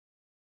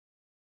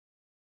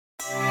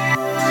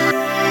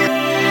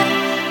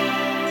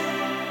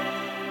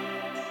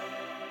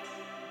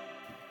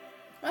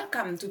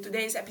welcome to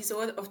today's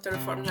episode of the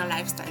Reform Your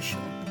Lifestyle Show.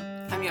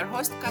 I'm your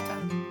host, Kata.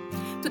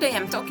 Today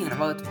I'm talking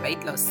about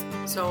weight loss,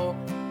 so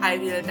I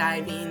will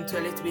dive into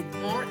a little bit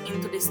more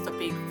into this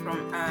topic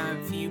from a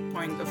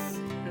viewpoint of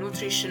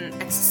nutrition,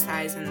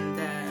 exercise, and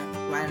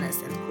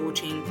wellness and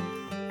coaching,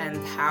 and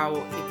how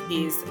it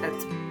is at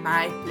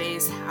my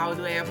place, how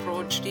do I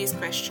approach these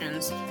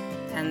questions,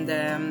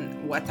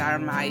 and what are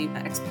my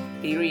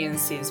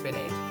experiences with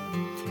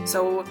it.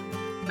 So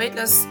weight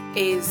loss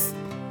is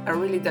a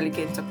really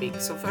delicate topic.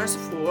 So first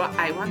of all,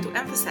 I want to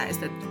emphasize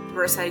that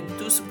first I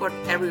do support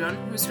everyone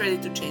who's ready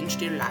to change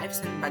their lives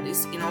and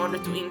bodies in order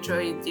to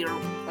enjoy their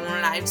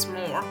own lives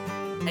more.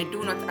 I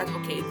do not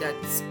advocate that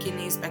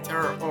skinny is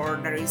better or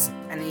there is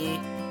any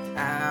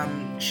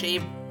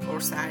shape or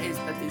size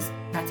that is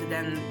better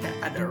than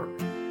the other.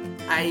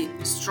 I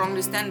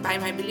strongly stand by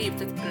my belief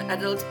that an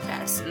adult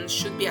person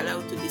should be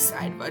allowed to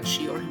decide what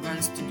she or he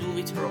wants to do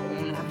with her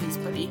own or his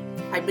body.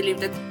 I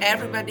believe that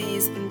everybody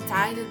is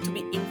entitled to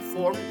be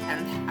informed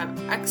and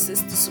have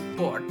access to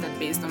support that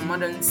based on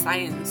modern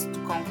science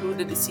to conclude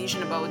a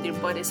decision about their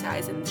body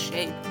size and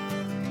shape.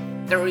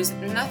 There is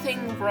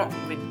nothing wrong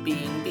with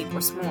being big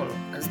or small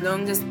as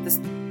long as this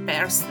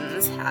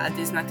person's health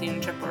is not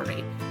in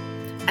jeopardy.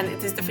 And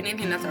it is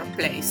definitely not our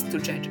place to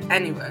judge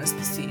anyone's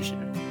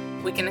decision.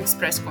 We can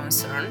express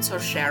concerns or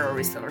share our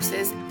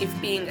resources if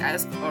being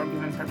asked or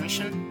given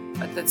permission,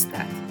 but that's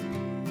that.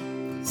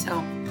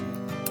 So,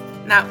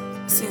 now,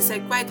 since I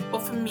quite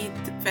often meet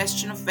the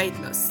question of weight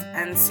loss,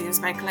 and since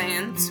my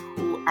clients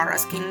who are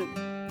asking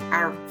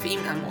are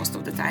female most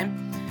of the time,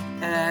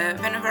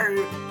 whenever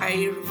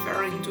I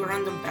refer to a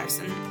random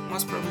person,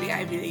 most probably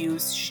I will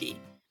use she.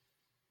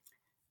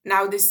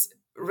 Now, this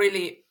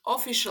really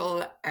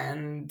official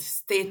and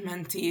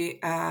statementy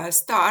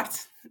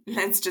start,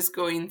 let's just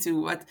go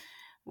into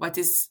what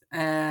is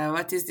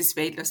this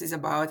weight loss is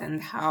about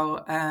and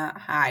how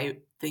I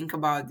think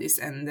about this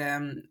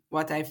and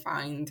what I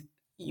find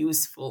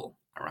useful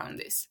around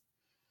this.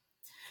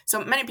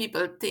 So many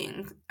people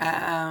think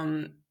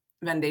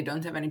when they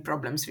don't have any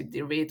problems with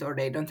their weight or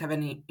they don't have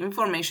any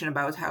information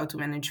about how to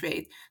manage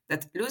weight,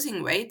 that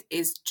losing weight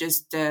is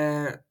just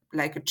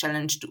like a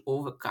challenge to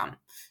overcome.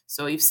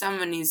 So if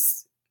someone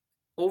is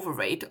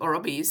overweight or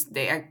obese,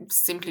 they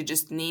simply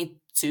just need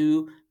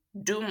to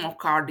do more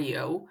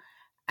cardio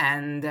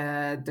and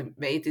the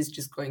weight is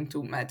just going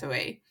to melt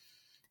away.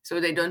 So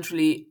they don't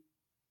really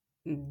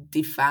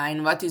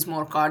define what is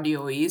more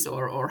cardio is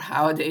or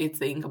how they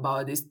think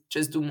about this.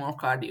 Just do more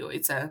cardio.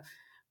 It's a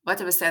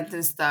whatever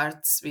sentence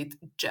starts with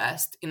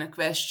just in a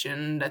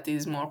question that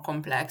is more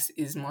complex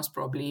is most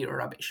probably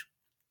rubbish.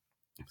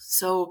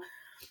 So,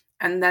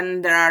 and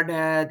then there are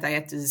the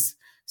dieters.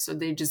 So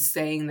they're just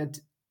saying that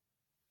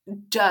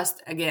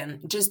just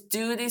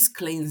do this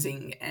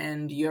cleansing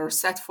and you're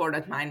set for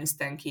that minus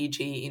 10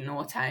 kg in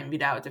no time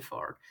without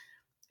effort.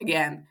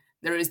 Again,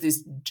 there is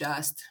this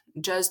just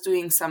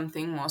doing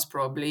something most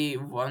probably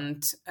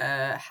won't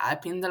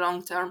help in the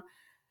long term.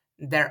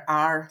 There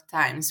are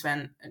times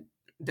when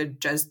the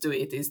just do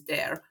it is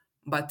there,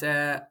 but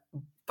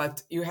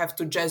you have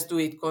to just do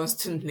it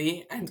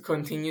constantly and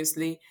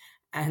continuously,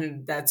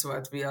 and that's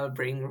what will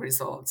bring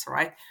results,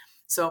 right?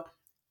 So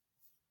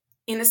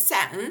in a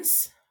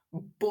sense,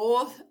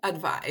 both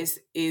advice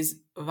is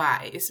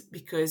wise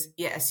because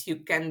yes, you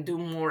can do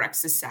more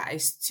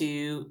exercise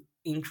to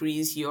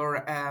increase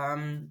your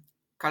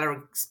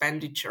calorie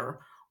expenditure,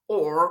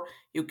 or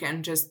you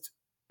can just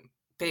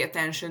pay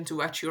attention to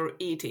what you're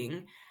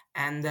eating,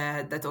 and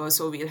that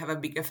also will have a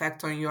big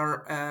effect on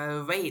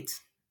your weight.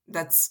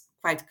 That's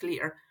quite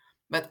clear,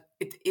 but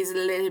it is a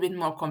little bit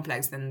more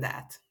complex than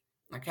that.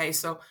 Okay,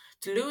 so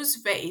to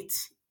lose weight,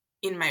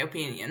 in my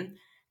opinion,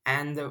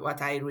 and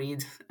what I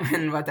read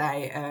and what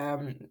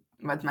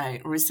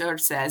my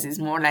research says is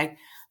more like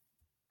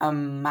a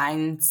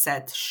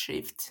mindset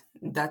shift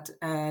that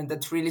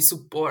really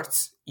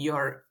supports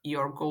your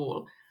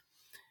goal.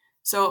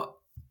 So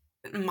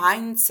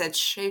mindset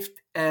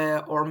shift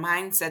or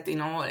mindset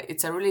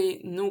it's a really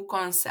new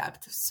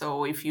concept.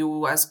 So if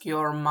you ask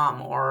your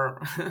mom,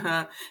 or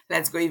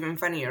let's go even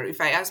funnier,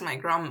 if I ask my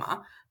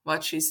grandma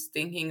what she's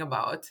thinking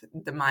about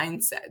the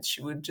mindset,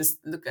 she would just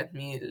look at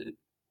me,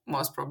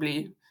 most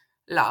probably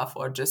laugh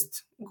or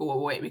just go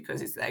away,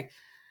 because it's like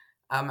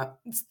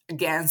it's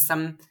again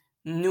some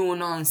new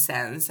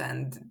nonsense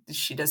and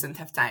she doesn't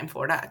have time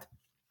for that.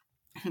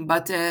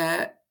 But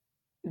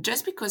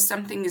just because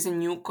something is a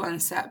new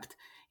concept,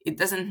 it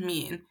doesn't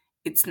mean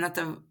it's not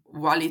a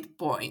valid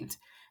point.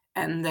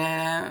 And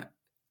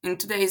in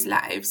today's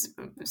lives,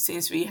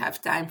 since we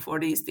have time for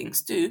these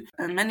things too,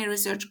 many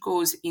research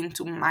goes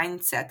into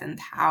mindset and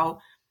how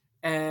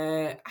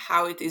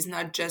it is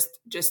not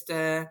just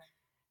a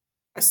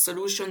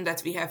solution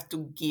that we have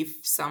to give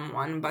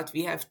someone, but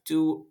we have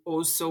to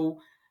also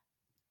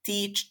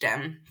teach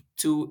them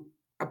to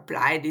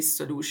apply this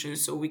solution.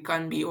 So we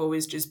can't be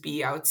always just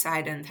be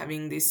outside and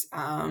having this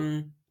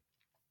kind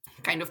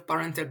of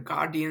parental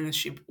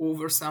guardianship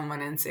over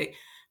someone and say,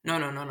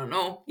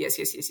 No.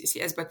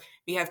 Yes. But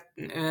we have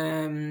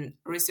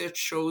research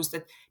shows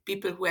that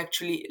people who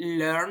actually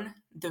learn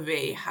the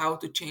way how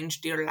to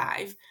change their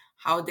life,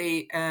 how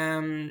they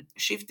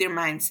shift their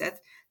mindset,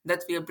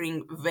 that will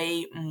bring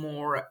way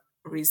more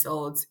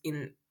results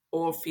in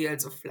all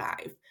fields of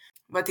life.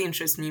 What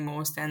interests me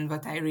most and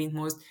what I read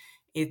most,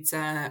 it's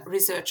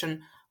research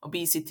on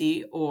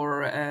obesity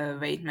or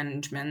weight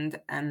management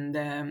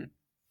and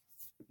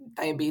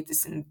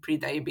diabetes and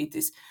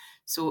pre-diabetes.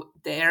 So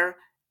there,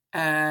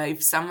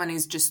 if someone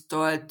is just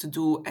told to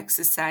do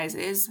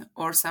exercises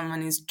or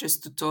someone is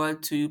just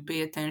told to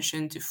pay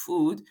attention to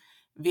food,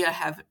 will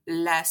have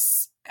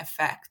less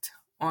effect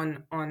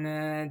on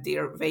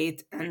their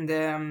weight and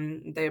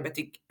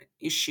diabetic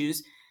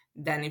issues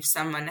than if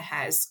someone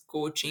has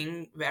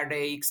coaching where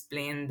they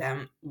explain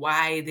them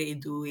why they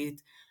do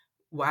it,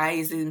 why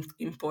is it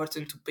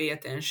important to pay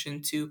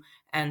attention to,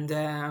 and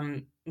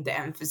the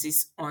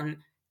emphasis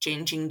on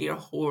changing their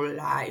whole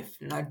life,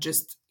 not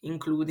just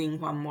including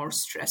one more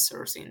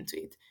stressors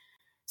into it.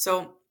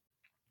 So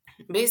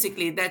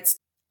basically, that's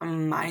a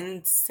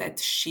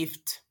mindset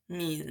shift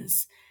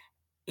means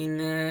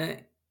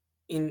in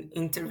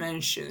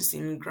interventions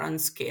in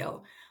grand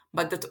scale,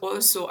 but that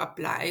also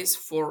applies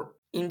for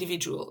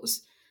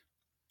individuals.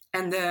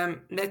 And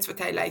that's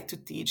what I like to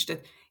teach,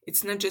 that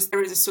it's not just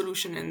there is a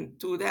solution and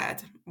do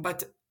that,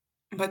 but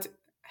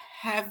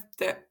have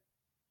the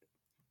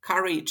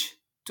courage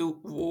to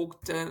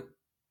walk the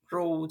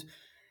road.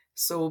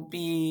 So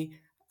be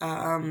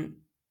um,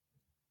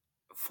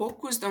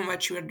 focused on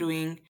what you are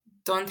doing.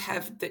 Don't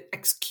have the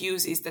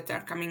excuses that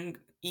are coming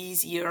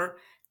easier.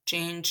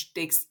 Change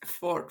takes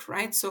effort,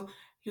 right? So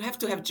you have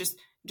to have just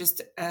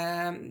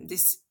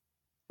this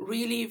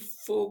really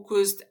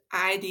focused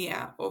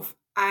idea of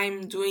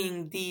I'm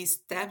doing these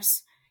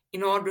steps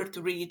in order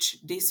to reach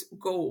this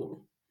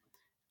goal.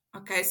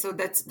 Okay, so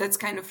that's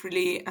kind of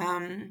really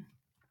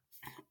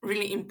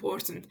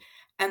important.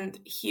 And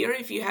here,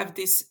 if you have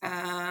this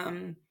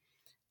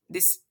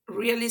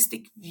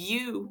realistic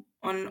view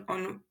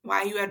on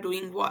why you are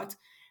doing what,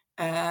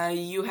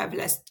 you have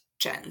less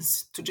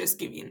chance to just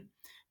give in,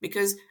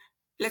 because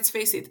let's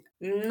face it,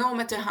 no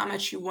matter how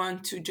much you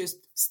want to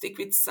just stick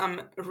with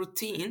some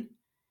routine,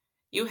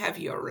 you have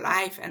your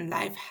life and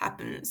life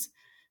happens.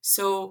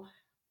 So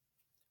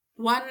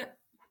one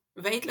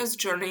weight loss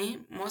journey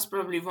most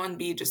probably won't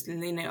be just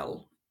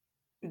linear.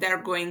 There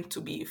are going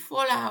to be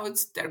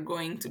fallouts, there are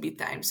going to be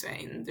times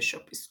when the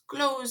shop is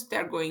closed,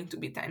 there are going to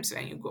be times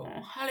when you go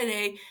on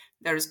holiday,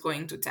 there's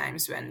going to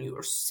times when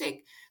you're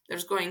sick,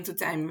 there's going to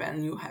time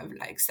when you have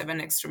like 7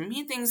 extra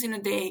meetings in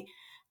a day,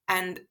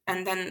 and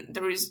then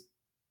there is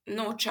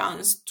no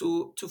chance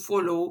to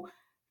follow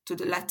to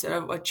the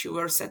letter what you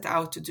were set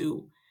out to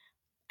do.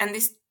 And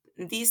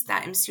these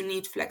times you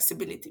need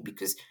flexibility,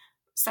 because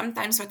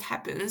sometimes what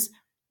happens,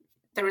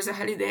 there is a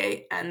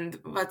holiday and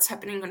what's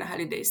happening on a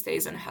holiday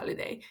stays on a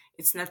holiday.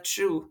 It's not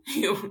true.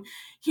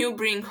 You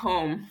bring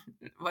home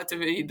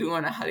whatever you do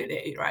on a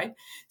holiday, right?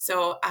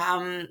 So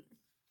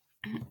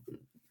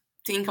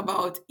think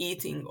about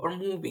eating or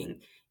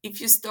moving.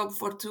 If you stop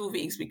for 2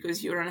 weeks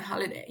because you're on a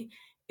holiday,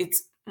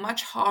 it's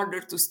much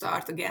harder to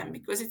start again,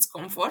 because it's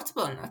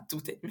comfortable not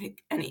to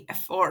make any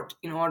effort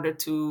in order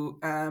to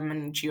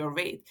manage your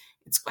weight.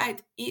 It's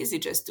quite easy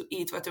just to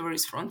eat whatever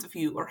is in front of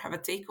you or have a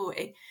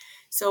takeaway.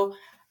 So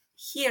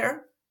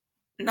here,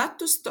 not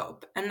to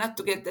stop and not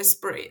to get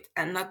desperate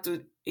and not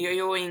to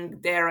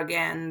yo-yoing there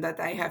again that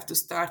I have to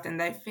start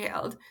and I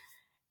failed.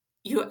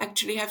 You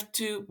actually have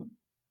to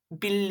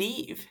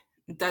believe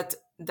that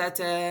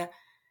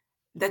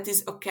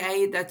is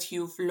okay, that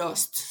you've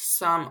lost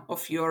some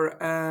of your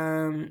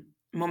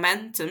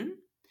momentum,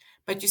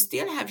 but you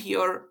still have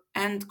your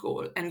end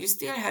goal and you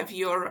still have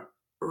your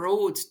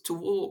road to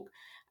walk,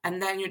 and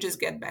then you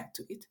just get back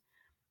to it.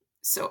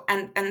 So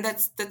and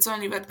that's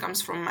only what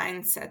comes from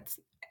mindset.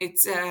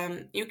 It's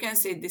you can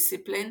say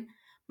discipline,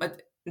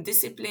 but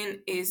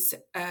discipline is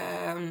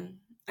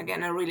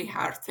again a really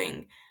hard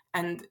thing,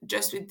 and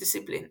just with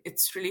discipline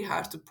it's really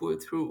hard to pull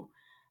through.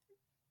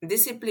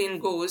 Discipline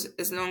goes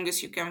as long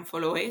as you can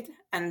follow it,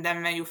 and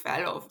then when you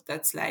fell off,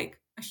 that's like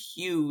a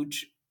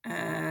huge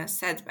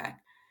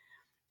setback.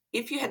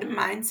 If you had a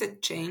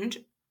mindset change,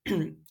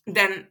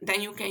 then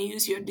you can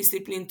use your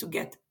discipline to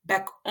get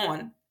back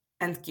on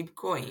and keep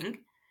going,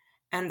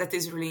 and that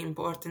is really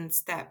important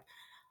step.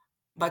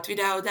 But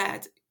without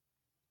that,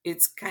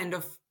 it's kind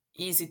of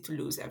easy to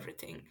lose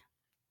everything.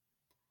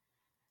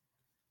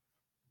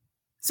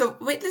 So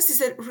weight loss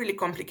is a really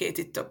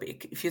complicated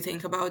topic if you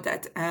think about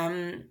that.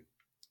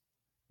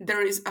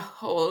 There is a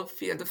whole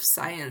field of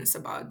science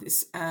about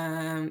this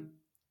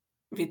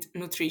with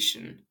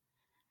nutrition.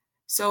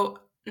 So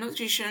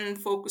nutrition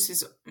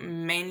focuses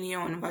mainly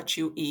on what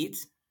you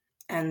eat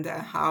and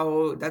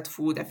how that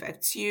food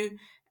affects you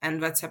and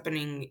what's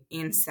happening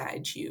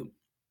inside you.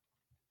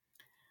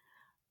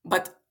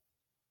 But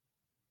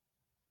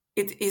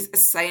it is a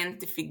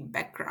scientific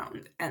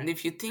background, and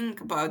if you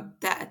think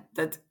about that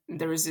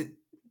there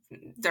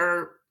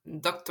are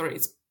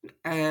doctorates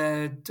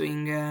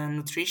doing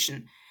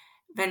nutrition,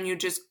 when you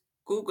just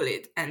Google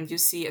it and you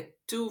see a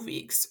 2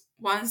 weeks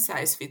one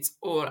size fits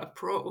all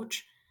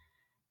approach,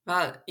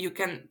 well, you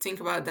can think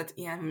about that,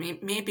 yeah,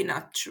 maybe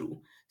not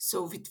true.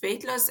 So with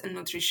weight loss and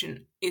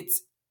nutrition,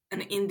 it's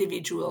an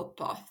individual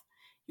path.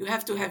 You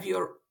have to have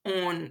your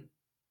own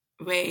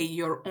way,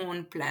 your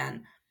own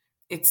plan.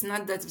 It's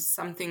not that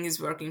something is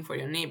working for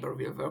your neighbor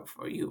will work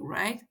for you,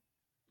 right?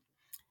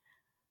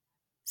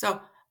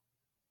 So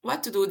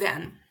what to do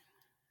then?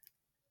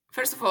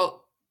 First of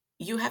all,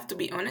 you have to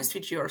be honest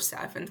with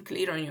yourself and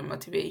clear on your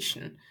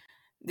motivation.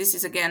 This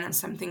is again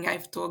something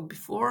I've talked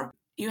before.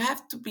 You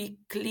have to be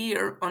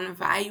clear on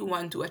why you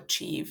want to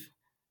achieve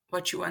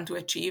what you want to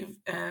achieve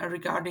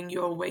regarding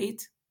your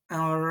weight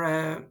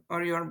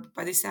or your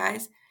body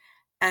size,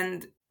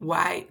 and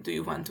why do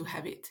you want to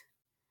have it.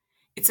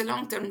 It's a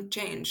long-term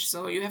change,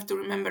 so you have to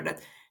remember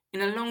that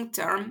in a long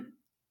term,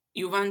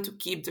 you want to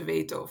keep the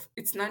weight off.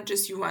 It's not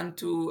just you want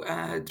to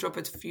drop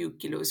a few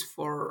kilos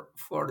for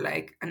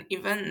like an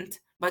event,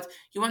 but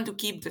you want to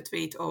keep that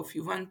weight off.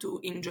 You want to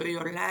enjoy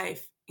your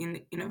life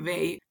in a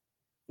way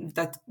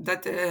that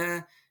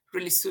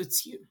really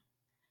suits you.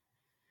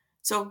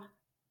 So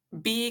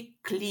be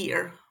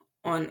clear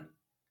on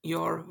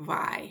your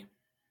why.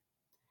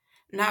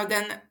 Now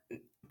then,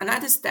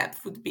 another step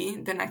would be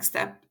the next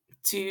step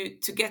to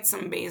get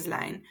some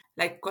baseline,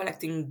 like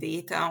collecting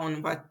data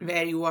on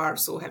where you are.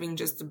 So having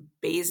just a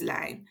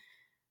baseline,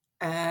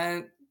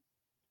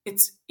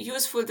 it's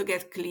useful to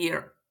get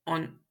clear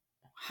on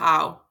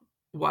how,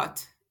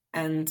 what,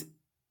 and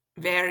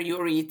where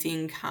you're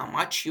eating, how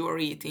much you're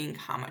eating,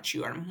 how much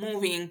you are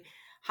moving,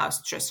 how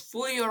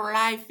stressful your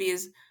life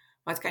is,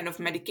 what kind of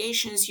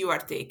medications you are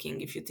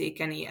taking, if you take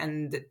any,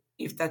 and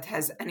if that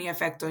has any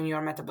effect on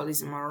your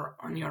metabolism or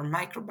on your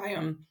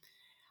microbiome,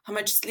 how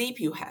much sleep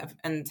you have,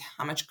 and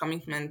how much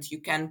commitment you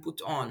can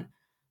put on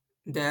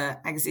the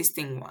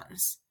existing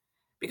ones.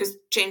 Because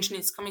change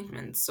needs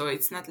commitment. So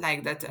it's not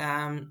like that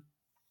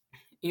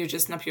you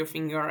just snap your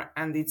finger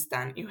and it's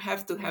done. You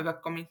have to have a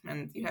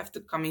commitment. You have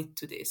to commit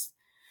to this.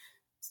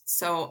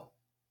 So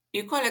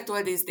you collect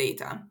all this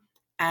data,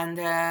 and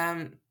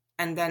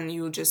then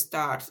you just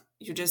start.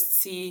 You just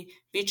see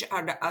which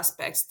are the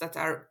aspects that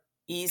are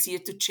easier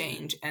to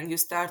change, and you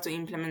start to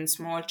implement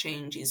small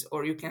changes,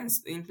 or you can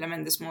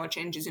implement the small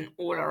changes in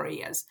all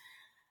areas.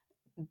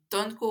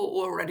 Don't go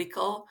all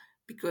radical,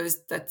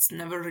 because that's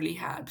never really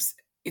helps.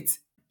 It's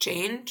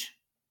change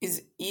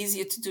is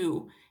easier to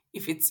do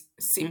if it's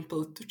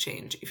simple to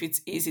change, if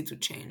it's easy to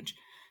change.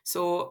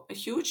 So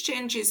huge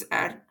changes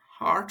are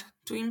hard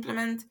to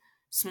implement.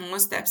 Small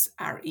steps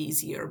are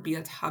easier.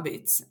 Build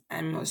habits.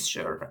 I'm most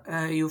sure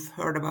you've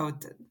heard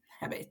about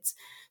habits.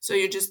 So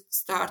you just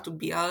start to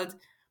build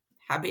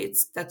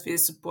habits that will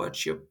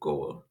support your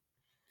goal.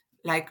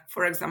 Like,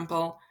 for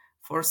example,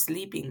 for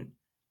sleeping,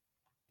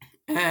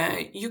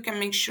 you can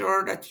make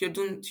sure that you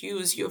don't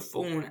use your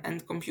phone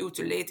and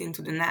computer late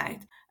into the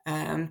night.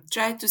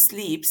 Try to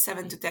sleep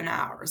 7 to 10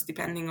 hours,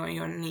 depending on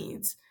your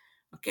needs.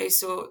 Okay,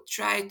 so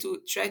try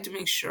to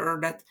make sure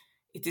that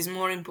it is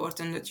more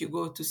important that you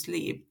go to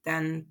sleep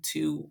than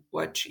to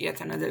watch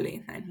yet another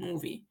late night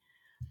movie.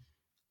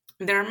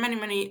 There are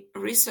many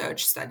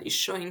research studies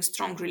showing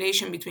strong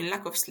relation between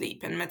lack of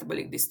sleep and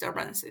metabolic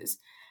disturbances.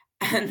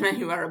 And when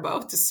you are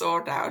about to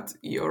sort out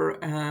your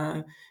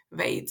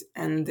weight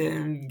and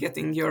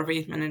getting your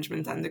weight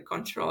management under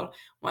control,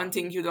 one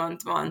thing you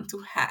don't want to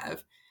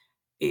have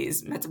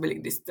is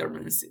metabolic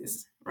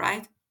disturbances,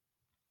 right?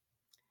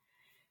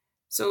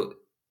 So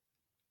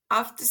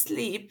after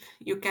sleep,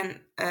 you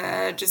can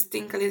just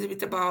think a little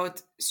bit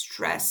about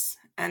stress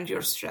and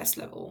your stress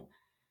level.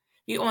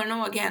 We all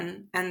know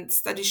again, and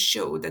studies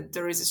show that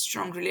there is a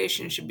strong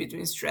relationship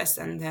between stress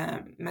and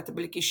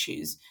metabolic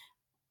issues.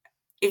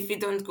 If we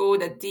don't go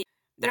that deep,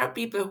 there are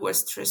people who are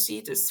stress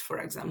eaters, for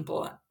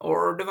example,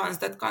 or the ones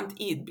that can't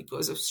eat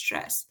because of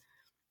stress.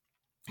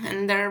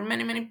 And there are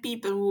many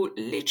people who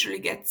literally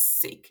get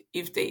sick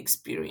if they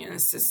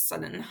experience a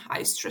sudden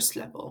high stress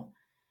level.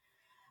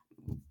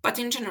 But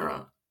in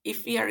general,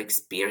 if we are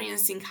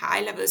experiencing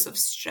high levels of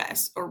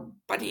stress, or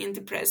body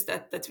interprets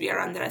that we are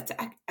under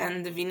attack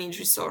and we need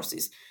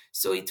resources,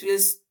 so it will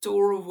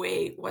store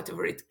away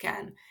whatever it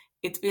can.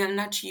 It will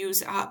not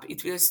use up,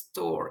 it will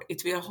store,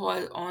 it will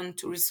hold on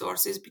to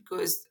resources,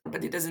 because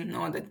but it doesn't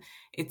know that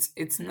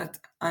it's not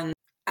an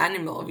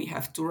animal we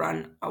have to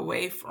run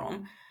away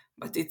from,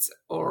 but it's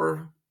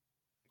our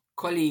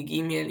colleague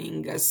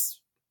emailing us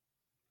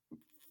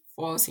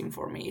false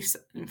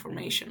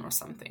information or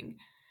something.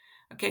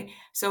 Okay,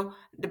 so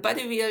the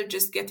body will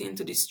just get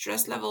into this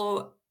stress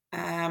level,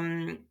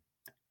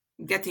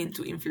 get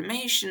into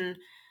inflammation,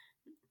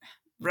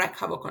 wreak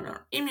havoc on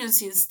our immune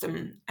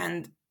system,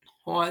 and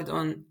hold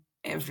on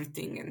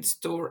everything and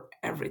store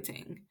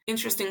everything.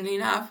 Interestingly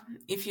enough,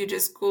 if you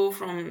just go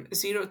from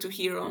 0 to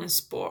hero on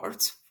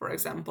sports, for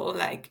example,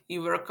 like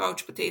you were a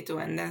couch potato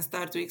and then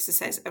start to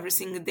exercise every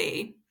single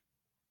day,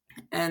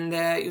 and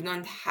you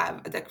don't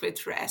have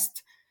adequate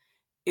rest,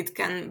 it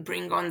can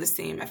bring on the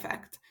same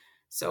effect.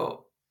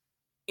 So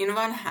in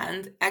one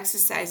hand,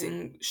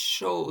 exercising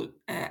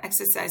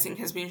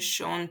has been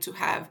shown to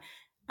have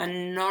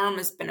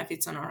enormous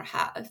benefits on our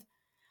health.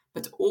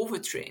 But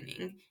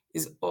overtraining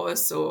is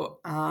also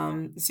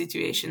a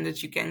situation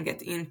that you can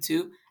get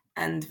into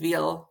and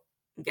will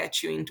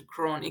get you into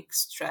chronic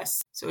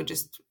stress. So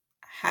just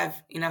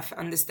have enough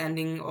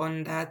understanding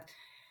on that.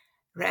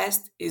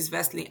 Rest is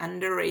vastly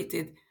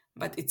underrated,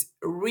 but it's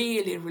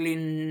really, really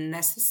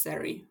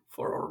necessary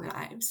for our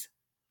lives.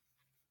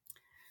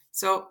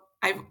 So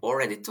I've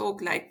already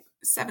talked like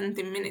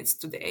 70 minutes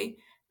today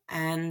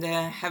and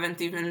haven't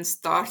even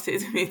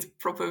started with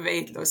proper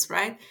weight loss,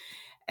 right?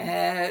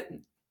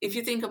 If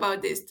you think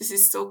about this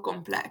is so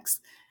complex.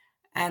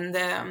 And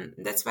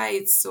that's why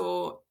it's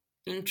so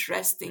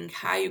interesting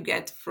how you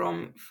get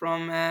from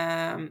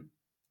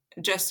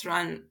just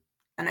run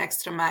an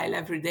extra mile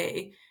every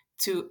day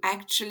to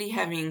actually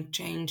having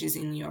changes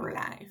in your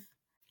life.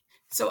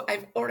 So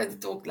I've already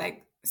talked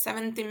like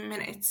 70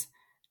 minutes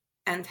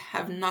and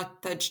have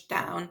not touched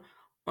down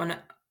on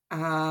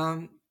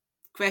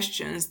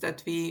questions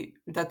that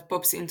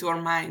pops into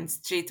our minds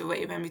straight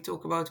away when we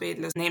talk about weight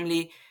loss,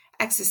 namely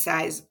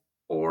exercise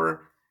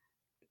or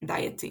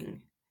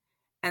dieting.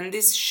 And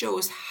this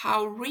shows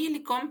how really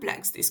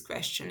complex this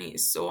question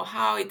is. So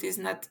how it is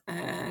not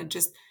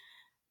just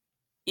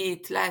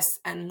eat less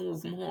and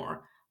move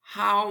more.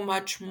 How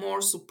much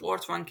more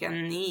support one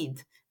can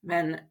need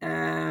when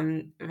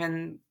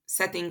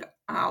setting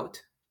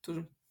out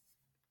to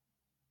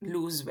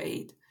lose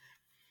weight.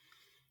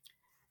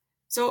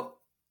 So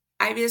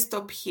I will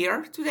stop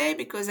here today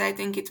because I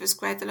think it was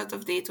quite a lot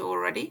of data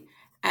already.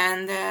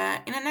 And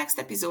in the next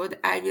episode,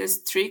 I will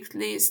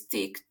strictly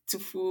stick to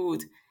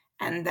food.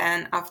 And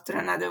then after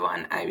another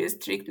one, I will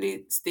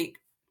strictly stick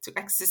to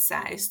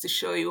exercise to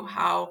show you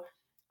how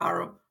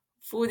our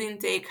food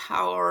intake,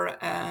 how our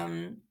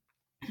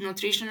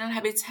nutritional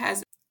habits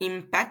has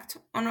impact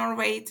on our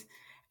weight,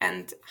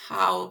 and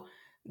how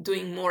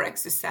doing more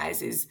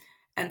exercises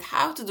and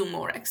how to do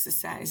more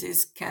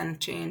exercises can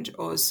change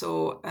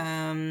also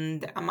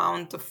the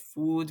amount of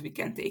food we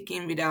can take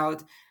in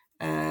without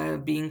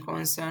being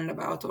concerned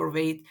about our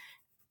weight,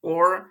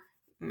 or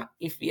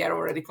if we are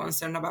already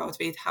concerned about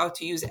weight, how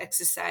to use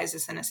exercise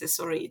as an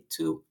accessory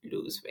to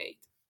lose weight.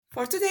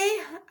 For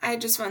today, I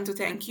just want to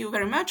thank you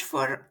very much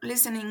for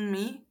listening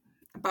me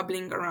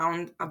babbling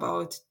around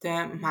about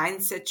the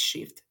mindset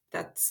shift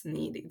that's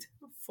needed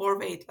for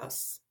weight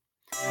loss.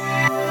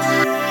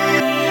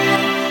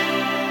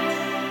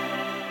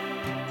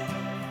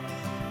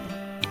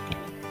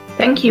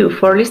 Thank you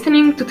for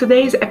listening to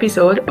today's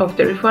episode of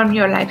the Reform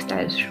Your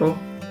Lifestyle show.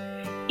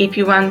 If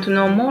you want to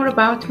know more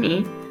about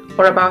me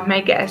or about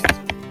my guests,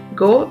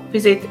 go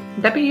visit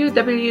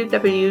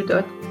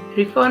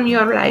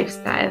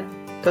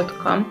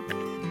www.reformyourlifestyle.com,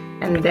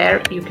 and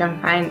there you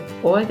can find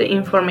all the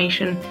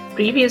information,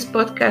 previous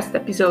podcast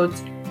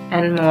episodes,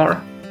 and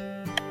more.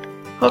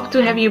 Hope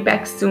to have you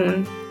back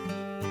soon.